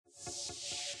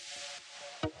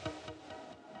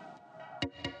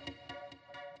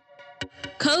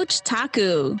Coach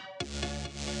Taku.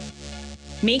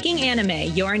 Making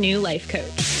anime your new life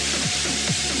coach.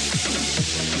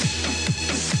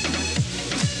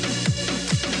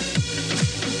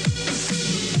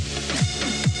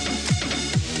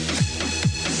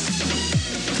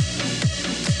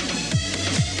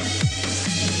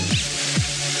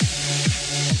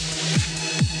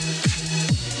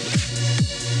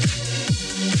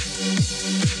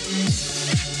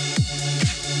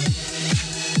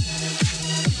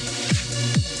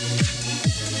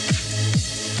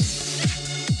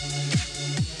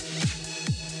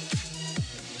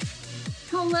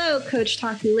 Hello, Coach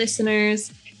Taku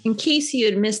listeners. In case you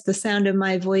had missed the sound of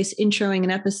my voice introing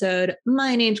an episode,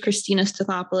 my name's Christina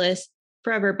Stathopoulos,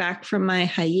 forever back from my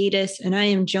hiatus, and I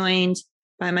am joined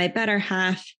by my better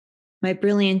half, my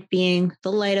brilliant being,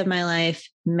 the light of my life,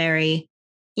 Mary.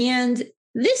 And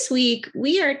this week,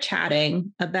 we are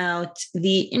chatting about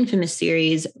the infamous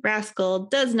series, Rascal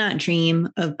Does Not Dream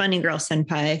of Bunny Girl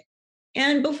Senpai.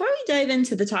 And before we dive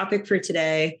into the topic for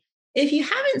today, if you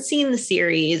haven't seen the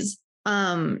series,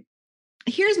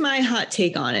 here's my hot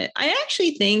take on it. I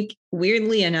actually think,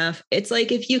 weirdly enough, it's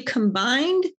like if you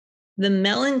combined the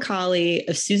melancholy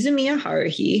of Suzumiya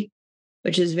Haruhi,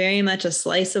 which is very much a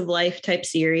slice of life type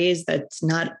series that's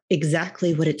not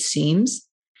exactly what it seems,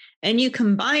 and you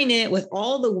combine it with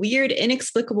all the weird,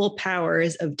 inexplicable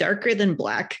powers of Darker Than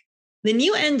Black, then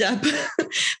you end up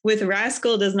with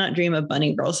Rascal Does Not Dream of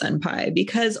Bunny Girl Senpai,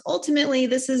 because ultimately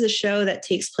this is a show that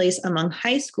takes place among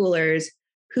high schoolers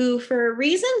who, for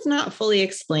reasons not fully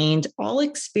explained, all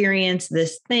experience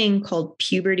this thing called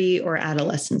puberty or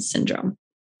adolescence syndrome.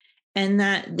 And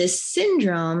that this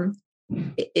syndrome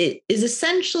it is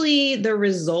essentially the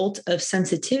result of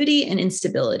sensitivity and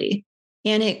instability.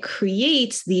 And it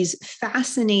creates these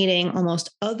fascinating,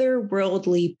 almost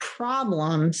otherworldly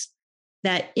problems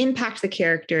that impact the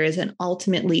characters and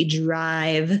ultimately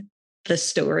drive the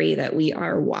story that we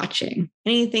are watching.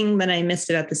 Anything that I missed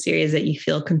about the series that you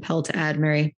feel compelled to add,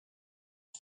 Mary?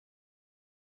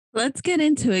 Let's get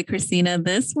into it, Christina.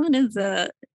 This one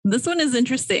is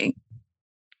interesting.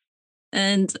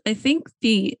 And I think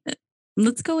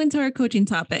let's go into our coaching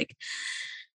topic.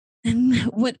 And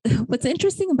what's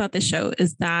interesting about the show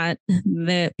is that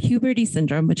the puberty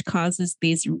syndrome, which causes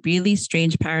these really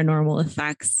strange paranormal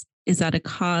effects, is at a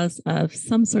cause of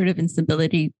some sort of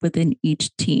instability within each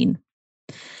teen.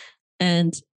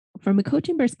 And from a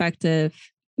coaching perspective,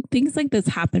 things like this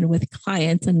happen with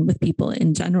clients and with people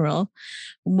in general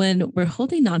when we're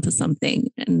holding on to something.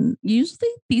 And usually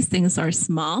these things are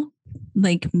small,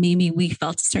 like maybe we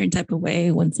felt a certain type of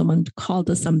way when someone called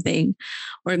us something,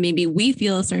 or maybe we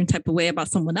feel a certain type of way about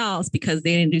someone else because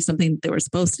they didn't do something they were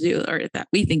supposed to do or that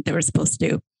we think they were supposed to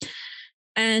do.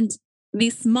 And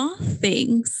these small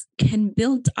things can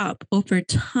build up over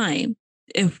time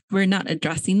if we're not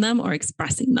addressing them or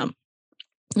expressing them.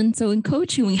 And so in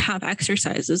coaching, we have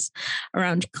exercises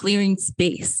around clearing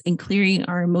space and clearing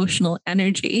our emotional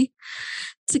energy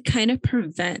to kind of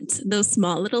prevent those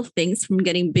small little things from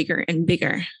getting bigger and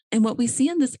bigger. And what we see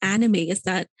in this anime is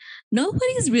that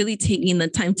nobody's really taking the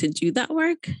time to do that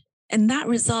work. And that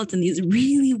results in these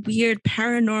really weird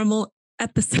paranormal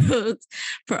episodes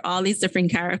for all these different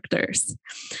characters.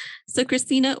 So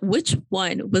Christina, which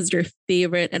one was your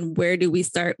favorite and where do we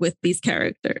start with these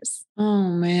characters? Oh,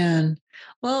 man.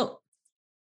 Well,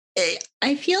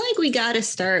 I feel like we got to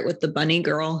start with the bunny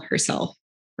girl herself,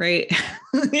 right?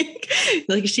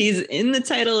 like she's in the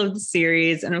title of the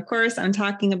series. And of course, I'm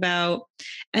talking about,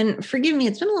 and forgive me,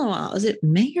 it's been a little while. Is it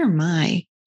May or Mai?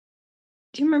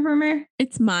 Do you remember, Mai?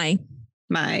 It's Mai.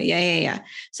 Mai. Yeah.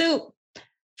 So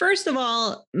first of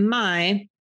all, Mai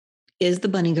is the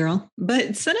bunny girl.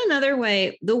 But said another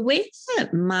way, the way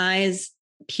that Mai's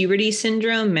puberty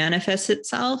syndrome manifests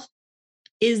itself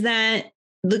is that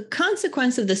the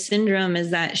consequence of the syndrome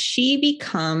is that she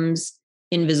becomes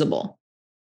invisible.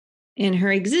 And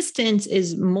her existence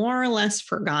is more or less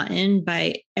forgotten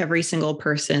by every single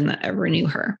person that ever knew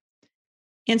her.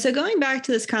 And so going back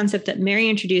to this concept that Mary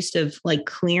introduced of like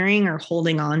clearing or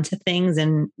holding on to things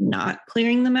and not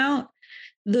clearing them out,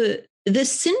 the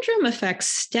syndrome effect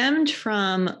stemmed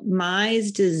from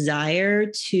Mai's desire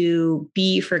to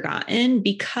be forgotten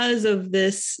because of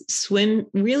this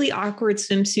really awkward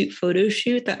swimsuit photo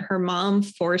shoot that her mom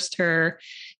forced her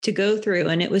to go through.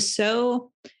 And it was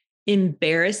so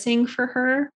embarrassing for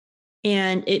her.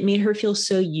 And it made her feel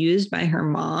so used by her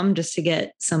mom just to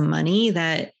get some money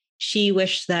that she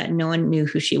wished that no one knew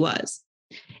who she was.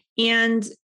 And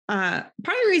part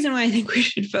of the reason why I think we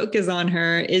should focus on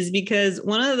her is because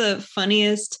one of the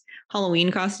funniest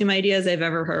Halloween costume ideas I've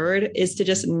ever heard is to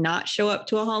just not show up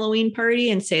to a Halloween party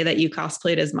and say that you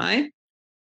cosplayed as Mai.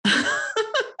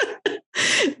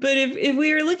 But if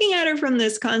we were looking at her from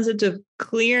this concept of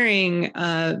clearing,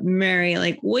 Mary,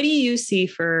 like, what do you see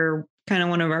for kind of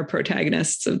one of our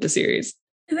protagonists of the series?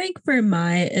 I think for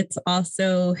Mai, it's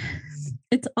also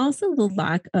the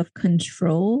lack of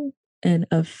control and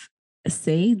of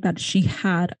say that she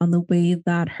had on the way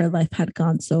that her life had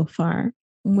gone so far.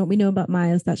 And what we know about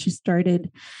Mai is that she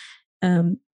started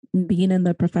um, being in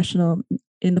the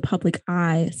public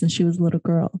eye since she was a little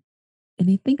girl. And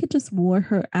I think it just wore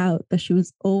her out that she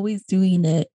was always doing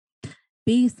it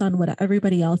based on what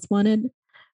everybody else wanted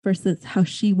versus how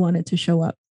she wanted to show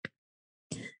up.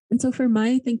 And so for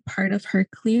Mai, I think part of her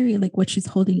clearing, like what she's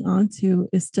holding on to,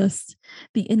 is just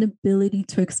the inability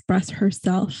to express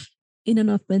herself in an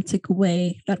authentic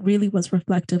way that really was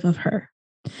reflective of her.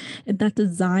 And that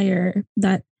desire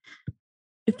that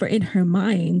for in her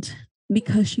mind,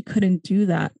 because she couldn't do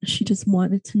that, she just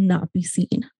wanted to not be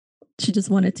seen. She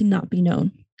just wanted to not be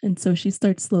known. And so she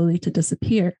starts slowly to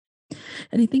disappear.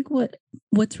 And I think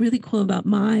what's really cool about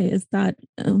Mai is that,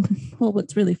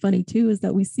 what's really funny too is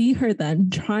that we see her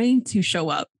then trying to show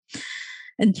up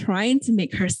and trying to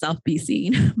make herself be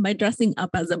seen by dressing up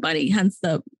as a bunny, hence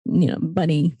the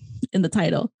bunny in the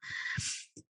title.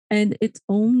 And it's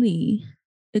only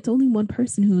one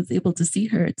person who is able to see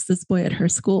her. It's this boy at her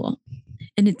school,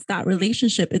 and it's that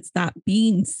relationship. It's that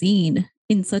being seen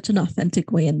in such an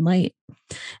authentic way and light,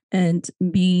 and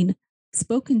being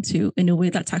spoken to in a way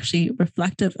that's actually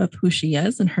reflective of who she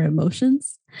is and her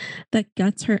emotions, that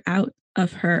gets her out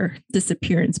of her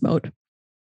disappearance mode.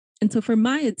 And so for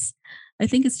Mai, I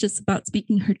think it's just about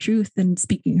speaking her truth and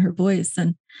speaking her voice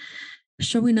and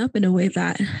showing up in a way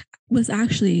that was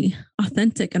actually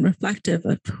authentic and reflective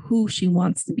of who she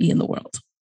wants to be in the world.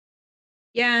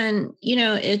 Yeah. And,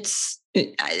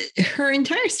 her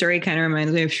entire story kind of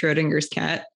reminds me of Schrodinger's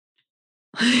cat.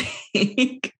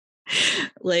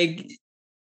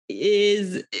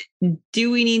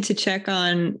 Do we need to check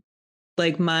on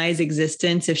like Mai's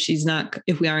existence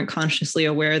if we aren't consciously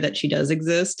aware that she does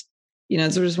exist?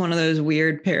 It's just one of those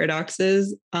weird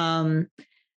paradoxes. But,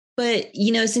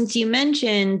 since you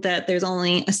mentioned that there's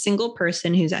only a single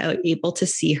person who's able to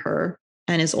see her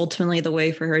and is ultimately the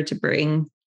way for her to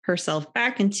bring herself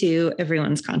back into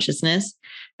everyone's consciousness,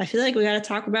 I feel like we got to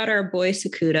talk about our boy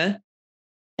Sakuda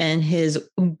and his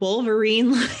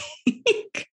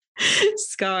Wolverine-like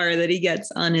scar that he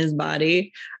gets on his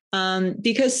body.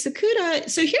 Because Sakuda,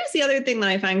 so here's the other thing that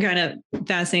I find kind of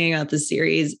fascinating about this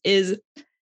series is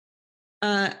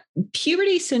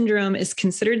puberty syndrome is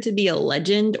considered to be a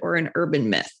legend or an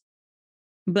urban myth.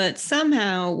 But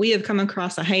somehow we have come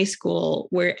across a high school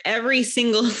where every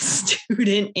single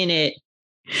student in it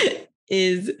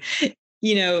is,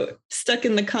 stuck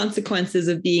in the consequences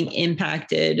of being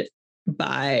impacted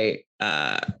by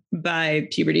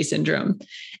puberty syndrome.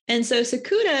 And so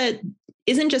Sakuda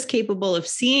isn't just capable of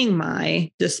seeing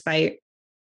Mai despite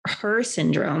her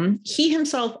syndrome, he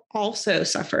himself also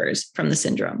suffers from the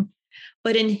syndrome.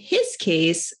 But in his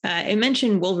case, I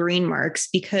mentioned Wolverine marks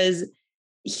because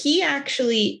he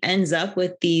actually ends up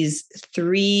with these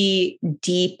 3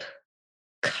 deep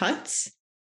cuts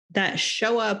that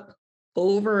show up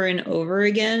over and over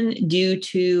again due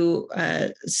to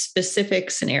specific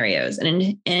scenarios.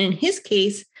 And in his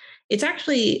case, it's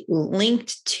actually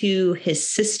linked to his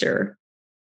sister,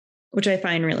 which I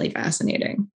find really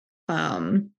fascinating.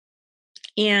 And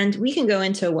we can go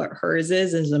into what hers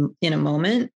is in a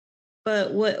moment.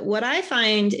 But what I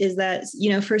find is that,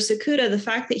 for Sakuda, the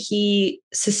fact that he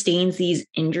sustains these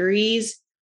injuries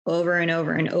over and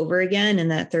over and over again,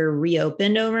 and that they're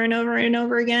reopened over and over and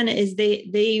over again, is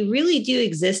they really do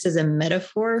exist as a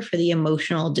metaphor for the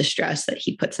emotional distress that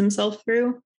he puts himself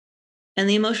through and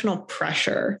the emotional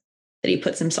pressure that he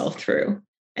puts himself through.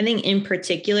 I think in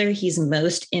particular, he's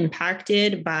most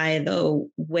impacted by the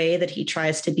way that he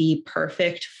tries to be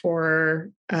perfect for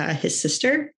his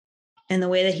sister and the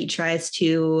way that he tries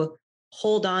to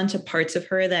hold on to parts of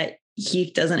her that he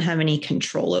doesn't have any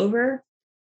control over.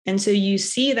 And so you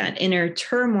see that inner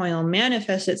turmoil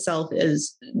manifest itself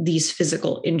as these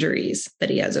physical injuries that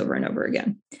he has over and over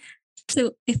again.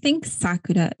 So I think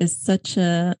Sakura is such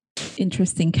a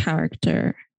interesting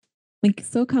character, like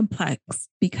so complex,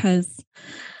 because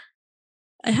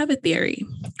I have a theory,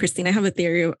 Christine. I have a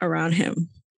theory around him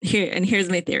here, and here's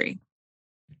my theory.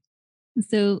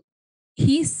 So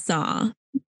he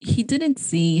didn't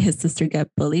see his sister get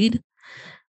bullied,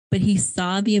 but he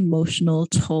saw the emotional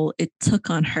toll it took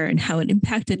on her and how it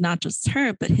impacted not just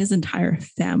her, but his entire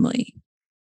family.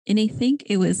 And I think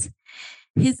it was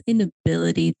his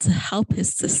inability to help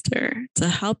his sister, to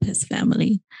help his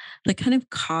family, that kind of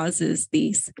causes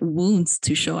these wounds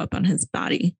to show up on his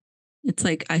body. It's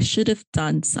like, I should have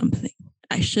done something.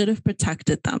 I should have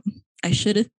protected them. I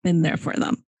should have been there for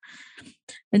them.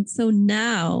 And so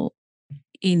now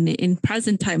in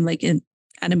present time, like in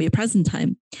anime present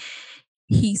time,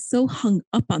 he's so hung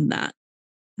up on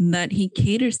that he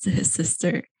caters to his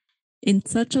sister in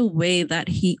such a way that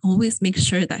he always makes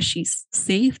sure that she's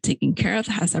safe, taken care of,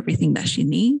 has everything that she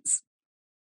needs,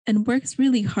 and works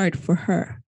really hard for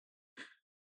her.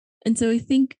 And so I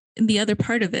think the other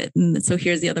part of it, and so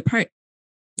here's the other part,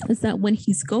 is that when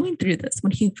he's going through this,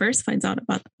 when he first finds out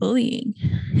about the bullying,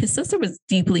 his sister was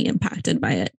deeply impacted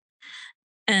by it.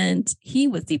 And he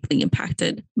was deeply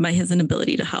impacted by his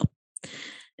inability to help.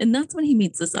 And that's when he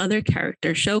meets this other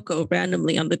character, Shoko,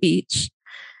 randomly on the beach.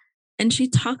 And she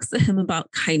talks to him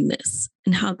about kindness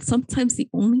and how sometimes the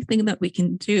only thing that we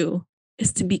can do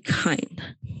is to be kind,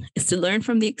 is to learn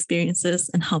from the experiences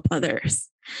and help others.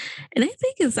 And I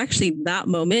think it's actually that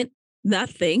moment, that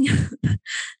thing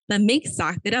that makes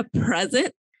Sakura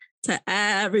present to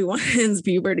everyone's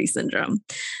puberty syndrome,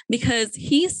 because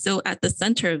he's so at the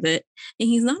center of it. And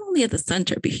he's not only at the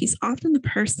center, but he's often the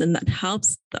person that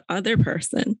helps the other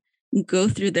person go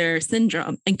through their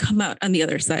syndrome and come out on the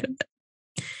other side of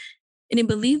it. And I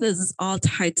believe this is all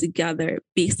tied together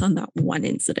based on that one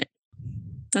incident.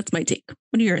 That's my take.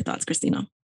 What are your thoughts, Christina?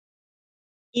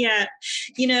 Yeah.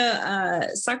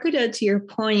 Sakura, to your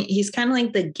point, he's kind of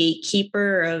like the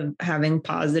gatekeeper of having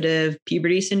positive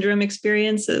puberty syndrome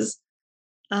experiences.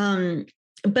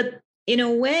 But in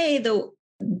a way,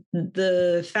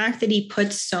 the fact that he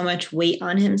puts so much weight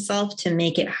on himself to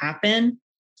make it happen,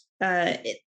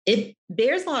 it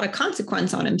bears a lot of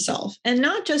consequence on himself. And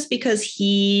not just because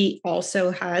he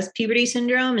also has puberty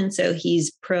syndrome, and so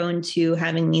he's prone to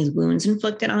having these wounds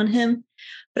inflicted on him.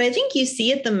 But I think you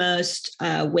see it the most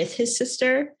with his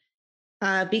sister,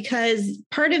 because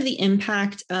part of the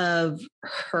impact of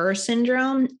her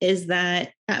syndrome is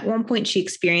that at one point she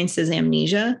experiences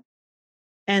amnesia.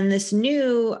 And this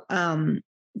new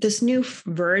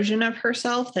version of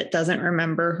herself that doesn't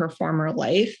remember her former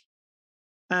life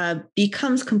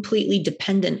becomes completely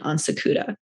dependent on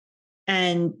Sakura.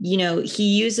 And, he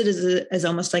uses it as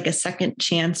almost like a second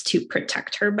chance to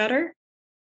protect her better.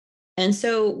 And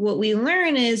so what we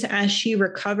learn is as she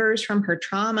recovers from her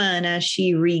trauma and as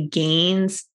she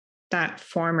regains that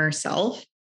former self,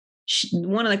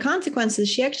 one of the consequences,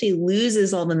 she actually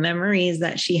loses all the memories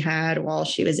that she had while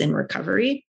she was in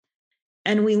recovery.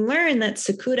 And we learn that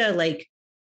Sakura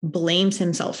blames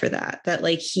himself for that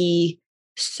he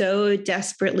so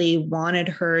desperately wanted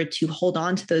her to hold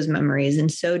on to those memories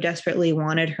and so desperately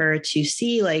wanted her to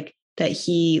see that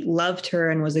he loved her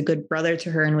and was a good brother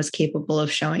to her and was capable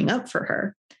of showing up for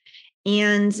her.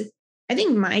 And I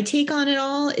think my take on it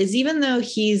all is, even though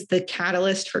he's the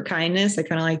catalyst for kindness, I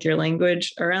kind of liked your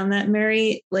language around that,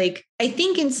 Mary. I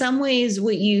think in some ways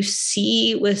what you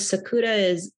see with Sakura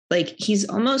is he's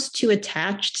almost too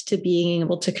attached to being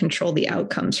able to control the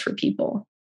outcomes for people.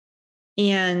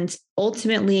 And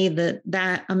ultimately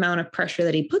that amount of pressure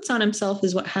that he puts on himself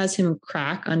is what has him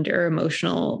crack under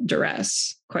emotional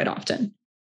duress quite often.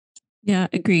 Yeah,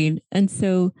 agreed. And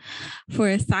so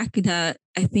for Sakura,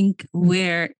 I think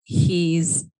where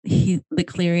the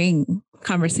clearing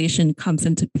conversation comes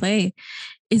into play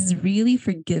is really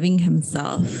forgiving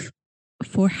himself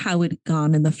for how it had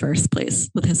gone in the first place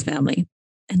with his family,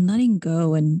 and letting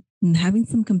go and having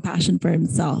some compassion for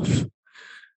himself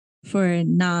for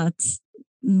not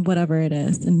whatever it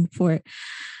is. And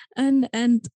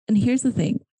here's the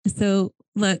thing. So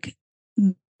look,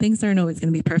 things aren't always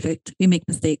going to be perfect. We make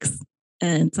mistakes.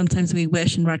 And sometimes we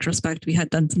wish in retrospect we had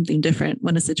done something different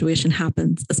when a situation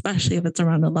happens, especially if it's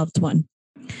around a loved one.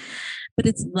 But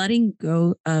it's letting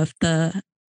go of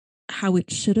how it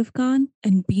should have gone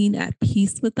and being at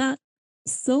peace with that,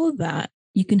 so that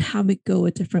you can have it go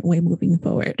a different way moving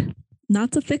forward.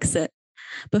 Not to fix it,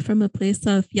 but from a place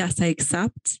of, yes, I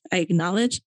accept, I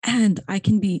acknowledge, and I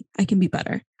can be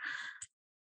better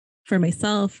for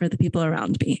myself, for the people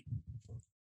around me.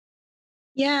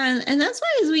 Yeah. And that's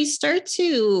why, as we start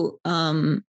to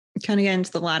kind of get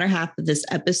into the latter half of this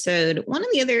episode, one of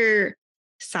the other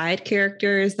side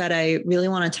characters that I really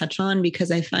want to touch on,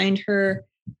 because I find her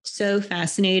so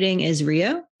fascinating, is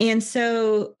Rio. And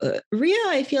so Rio,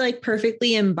 I feel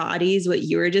perfectly embodies what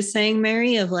you were just saying,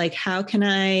 Mary, of how can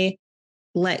I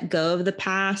let go of the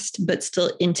past, but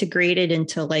still integrate it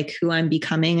into who I'm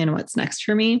becoming and what's next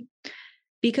for me.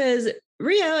 Because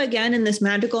Rio, again, in this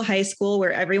magical high school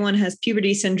where everyone has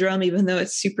puberty syndrome, even though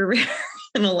it's super rare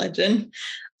and a legend,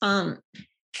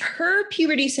 her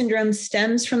puberty syndrome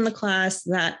stems from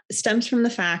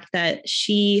the fact that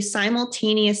she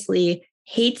simultaneously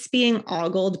hates being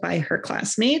ogled by her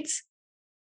classmates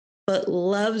but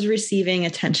loves receiving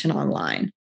attention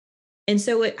online. And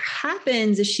so what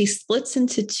happens is she splits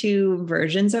into two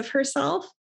versions of herself.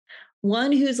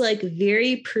 One who's like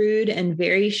very prude and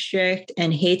very strict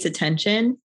and hates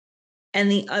attention, and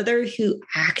the other who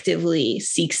actively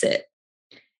seeks it.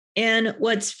 And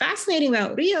what's fascinating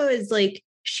about Rio is like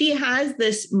she has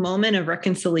this moment of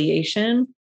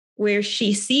reconciliation where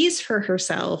she sees for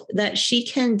herself that she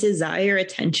can desire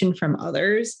attention from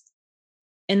others,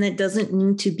 and that doesn't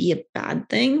need to be a bad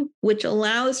thing, which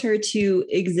allows her to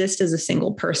exist as a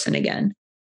single person again.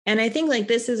 And I think like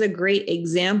this is a great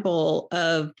example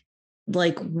of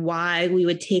like why we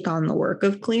would take on the work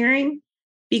of clearing,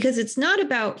 because it's not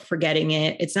about forgetting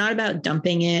it. It's not about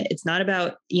dumping it. It's not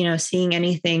about, seeing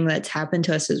anything that's happened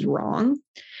to us as wrong,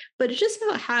 but it's just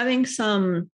about having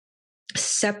some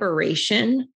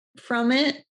separation from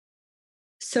it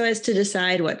so as to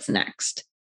decide what's next.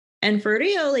 And for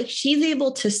Rio, like she's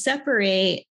able to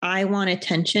separate I want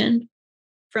attention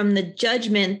from the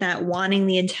judgment that wanting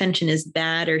the attention is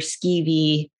bad or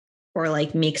skeevy or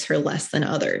like makes her less than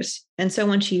others. And so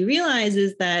when she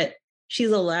realizes that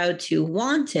she's allowed to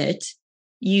want it,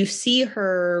 you see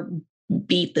her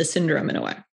beat the syndrome in a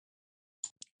way.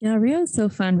 Yeah, Rio is so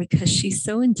fun because she's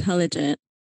so intelligent.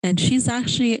 And she's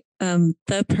actually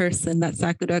the person that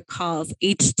Sakura calls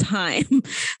each time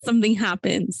something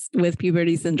happens with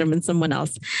puberty syndrome in someone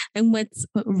else. And what's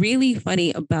really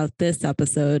funny about this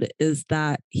episode is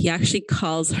that he actually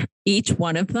calls each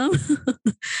one of them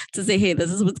to say, hey, this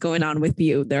is what's going on with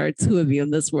you. There are two of you in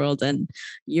this world and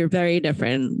you're very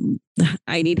different.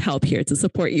 I need help here to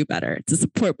support you better, to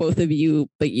support both of you,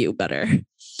 but you better.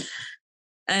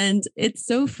 And it's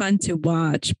so fun to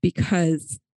watch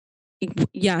because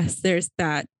yes, there's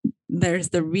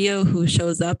the Rio who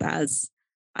shows up as,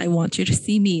 I want you to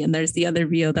see me. And there's the other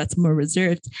Rio that's more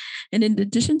reserved. And in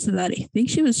addition to that, I think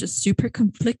she was just super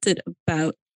conflicted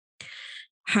about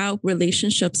how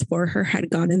relationships for her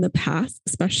had gone in the past,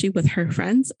 especially with her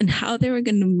friends, and how they were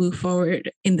going to move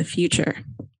forward in the future.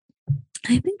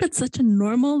 I think that's such a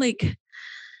normal,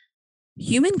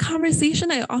 human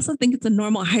conversation. I also think it's a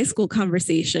normal high school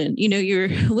conversation. You're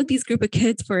with these group of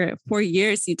kids for 4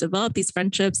 years, you develop these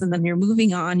friendships, and then you're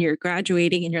moving on, you're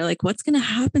graduating, and you're like, what's going to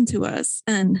happen to us?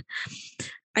 And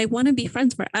I want to be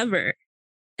friends forever.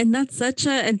 And that's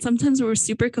and sometimes we're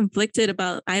super conflicted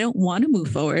about, I don't want to move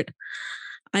forward.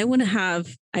 I want to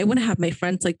have my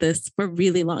friends like this for a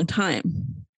really long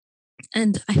time.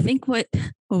 And I think what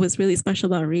was really special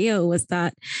about Rio was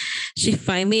that she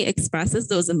finally expresses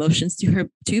those emotions to her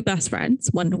two best friends,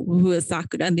 one who is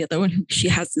Sakura and the other one who she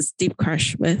has this deep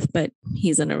crush with, but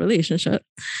he's in a relationship.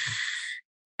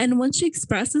 And once she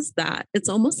expresses that, it's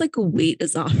almost like a weight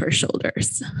is off her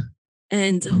shoulders.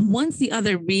 And once the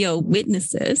other Rio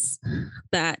witnesses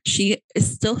that she is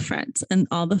still friends and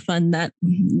all the fun that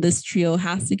this trio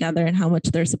has together and how much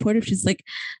they're supportive, she's like,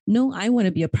 no, I want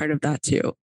to be a part of that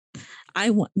too.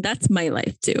 That's my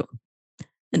life too.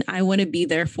 And I want to be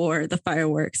there for the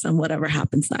fireworks and whatever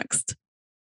happens next.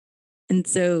 And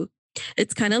so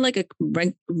it's kind of like a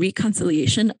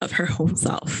reconciliation of her whole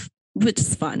self, which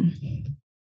is fun.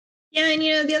 Yeah. And,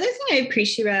 the other thing I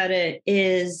appreciate about it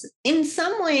is in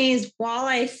some ways, while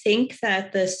I think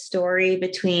that the story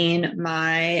between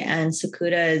Mai and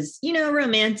Sakura is,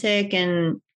 romantic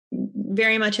and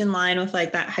very much in line with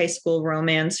like that high school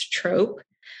romance trope,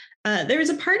 there was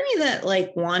a part of me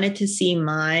that wanted to see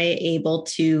Mai able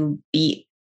to beat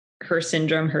her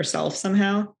syndrome herself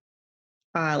somehow.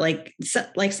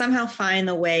 Somehow find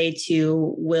the way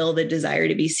to will the desire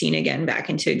to be seen again back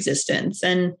into existence.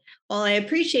 And while I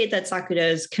appreciate that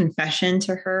Sakura's confession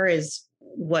to her is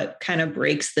what kind of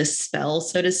breaks this spell,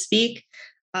 so to speak,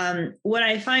 what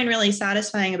I find really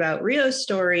satisfying about Rio's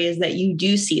story is that you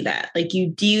do see that.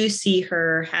 You do see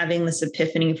her having this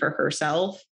epiphany for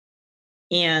herself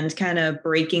and kind of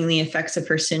breaking the effects of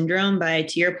her syndrome by,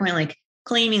 to your point,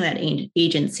 claiming that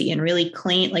agency and really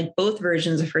claim both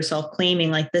versions of herself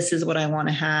claiming this is what I want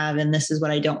to have and this is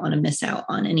what I don't want to miss out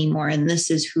on anymore. And this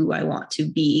is who I want to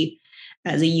be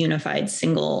as a unified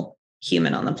single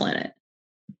human on the planet.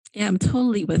 Yeah, I'm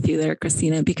totally with you there,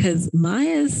 Christina, because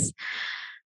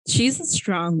she's a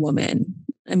strong woman.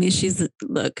 I mean, she's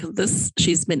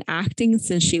been acting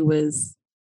since she was,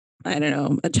 I don't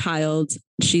know, a child.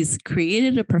 She's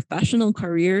created a professional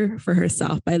career for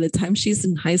herself. By the time she's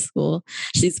in high school,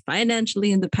 she's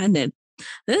financially independent.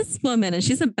 This woman, and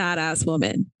she's a badass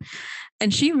woman,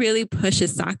 and she really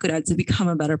pushes Sakura to become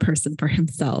a better person for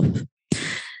himself.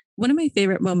 One of my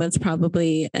favorite moments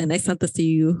probably, and I sent this to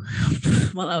you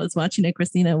while I was watching it,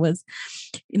 Christina, was,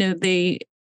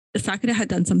 Sakura had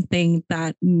done something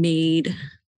that made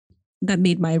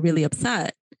Mai really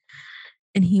upset.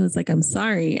 And he was like, I'm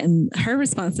sorry. And her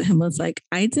response to him was like,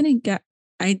 I didn't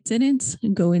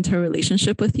go into a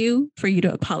relationship with you for you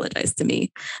to apologize to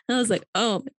me. And I was like,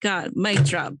 oh my God, mic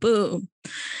drop, boom.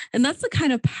 And that's the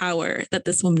kind of power that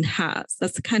this woman has.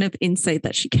 That's the kind of insight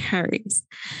that she carries.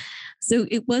 So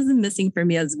it wasn't missing for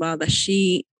me as well that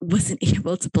she wasn't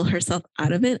able to pull herself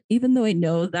out of it, even though I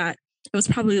know that it was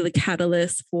probably the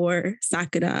catalyst for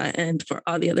Sakura and for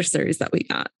all the other series that we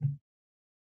got.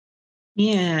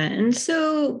 Yeah. And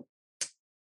so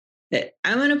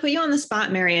I'm going to put you on the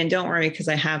spot, Mary, and don't worry, because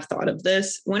I have thought of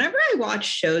this. Whenever I watch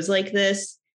shows like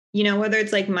this, whether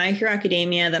it's like My Hero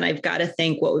Academia, then I've got to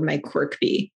think, what would my quirk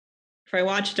be? If I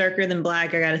watch Darker Than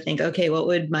Black, I got to think, okay, what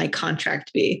would my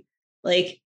contract be?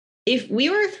 Like, if we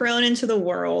were thrown into the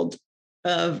world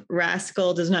of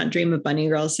Rascal Does Not Dream of Bunny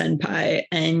Girl Senpai,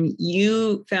 and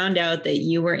you found out that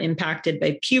you were impacted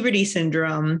by puberty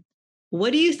syndrome,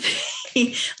 what do you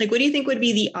think? What do you think would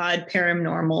be the odd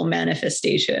paranormal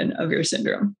manifestation of your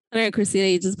syndrome? All right, Christina,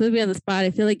 you just put me on the spot.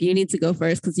 I feel like you need to go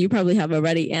first because you probably have a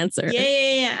ready answer.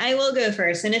 Yeah. I will go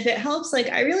first. And if it helps,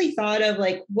 I really thought of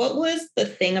what was the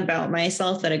thing about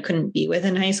myself that I couldn't be with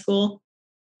in high school,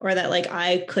 or that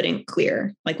I couldn't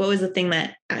clear? What was the thing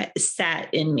that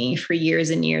sat in me for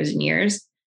years and years and years?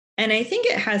 And I think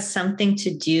it has something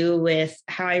to do with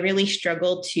how I really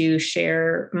struggle to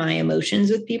share my emotions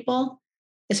with people,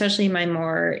 especially my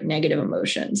more negative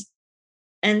emotions.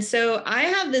 And so I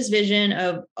have this vision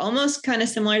of almost kind of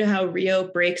similar to how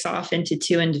Rio breaks off into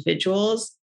two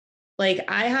individuals.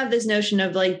 I have this notion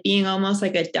of being almost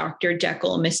like a Dr.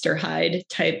 Jekyll, Mr. Hyde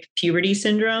type puberty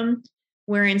syndrome,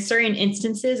 where in certain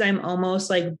instances, I'm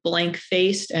almost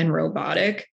blank-faced and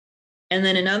robotic. And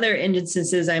then in other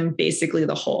instances, I'm basically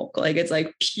the Hulk. It's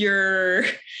pure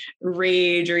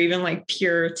rage or even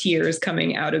pure tears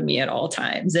coming out of me at all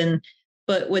times.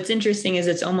 But what's interesting is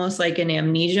it's almost like an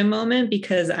amnesia moment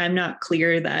because I'm not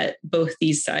clear that both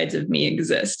these sides of me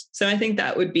exist. So I think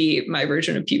that would be my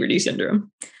version of puberty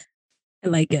syndrome. I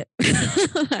like it.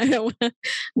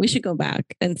 We should go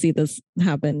back and see this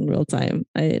happen in real time.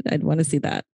 I'd want to see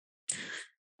that.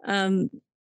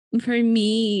 For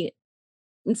me,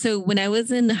 so when I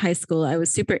was in high school, I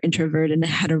was super introverted and I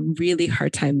had a really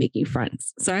hard time making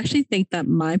friends. So I actually think that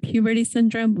my puberty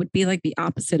syndrome would be the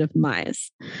opposite of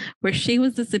Maya's, where she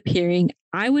was disappearing.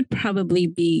 I would probably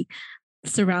be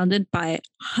surrounded by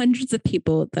hundreds of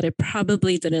people that I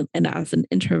probably didn't. And as an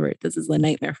introvert, this is a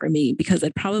nightmare for me because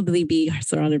I'd probably be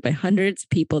surrounded by hundreds of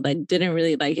people that I didn't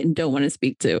really like and don't want to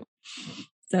speak to.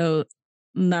 So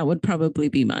that would probably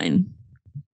be mine.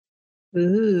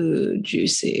 Ooh,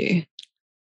 juicy.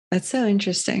 That's so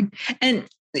interesting. And,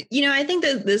 I think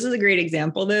that this is a great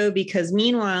example, though, because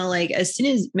meanwhile, as soon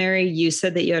as Mary, you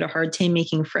said that you had a hard time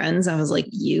making friends, I was like,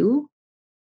 you're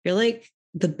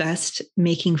the best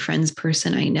making friends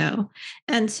person I know.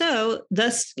 And so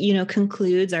thus,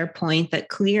 concludes our point that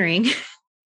clearing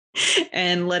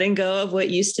and letting go of what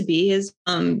used to be is,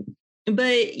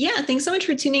 but yeah, thanks so much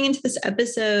for tuning into this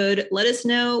episode. Let us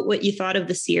know what you thought of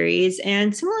the series.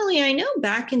 And similarly, I know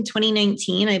back in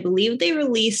 2019, I believe they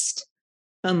released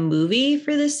a movie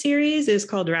for this series. It's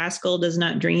called Rascal Does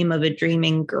Not Dream of a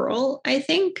Dreaming Girl, I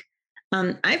think.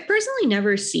 I've personally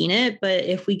never seen it, but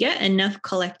if we get enough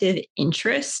collective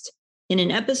interest in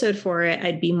an episode for it,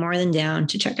 I'd be more than down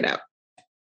to check it out.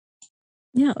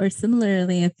 Yeah, or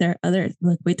similarly, if there are other,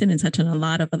 we didn't touch on a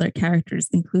lot of other characters,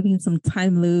 including some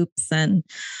time loops and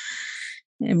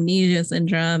amnesia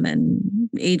syndrome and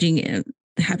aging and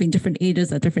having different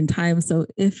ages at different times. So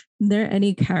if there are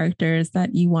any characters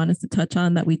that you want us to touch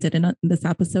on that we didn't in this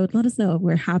episode, let us know.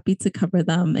 We're happy to cover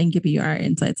them and give you our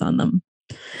insights on them.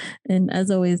 And as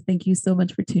always, thank you so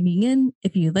much for tuning in.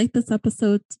 If you like this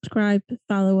episode, subscribe,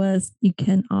 follow us. You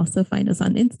can also find us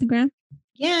on Instagram.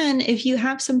 Yeah, and if you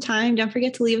have some time, don't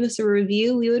forget to leave us a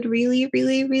review. We would really,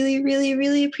 really, really, really,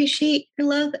 really appreciate your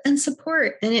love and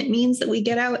support. And it means that we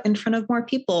get out in front of more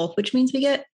people, which means we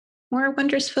get more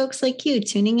wondrous folks like you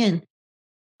tuning in.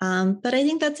 But I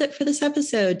think that's it for this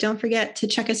episode. Don't forget to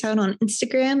check us out on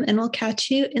Instagram, and we'll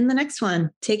catch you in the next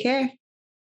one. Take care.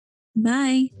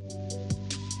 Bye.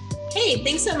 Hey,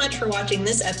 thanks so much for watching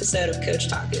this episode of Coach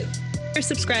Taku. Or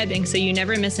subscribing so you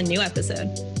never miss a new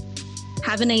episode.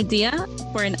 Have an idea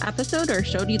for an episode or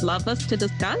show you'd love us to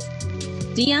discuss?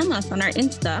 DM us on our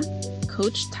Insta,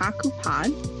 Coach Taku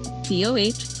Pod,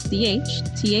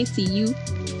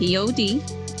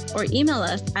 CoachTACUPOD, or email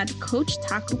us at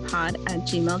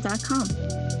coachtakupod@gmail.com.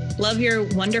 Love your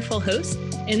wonderful host?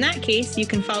 In that case, you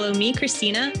can follow me,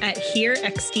 Christina, at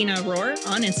HereXtinaRoar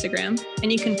on Instagram,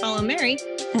 and you can follow Mary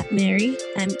at Mary,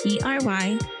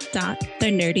 MERY,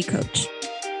 .TheNerdyCoach.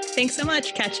 Thanks so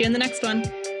much. Catch you in the next one.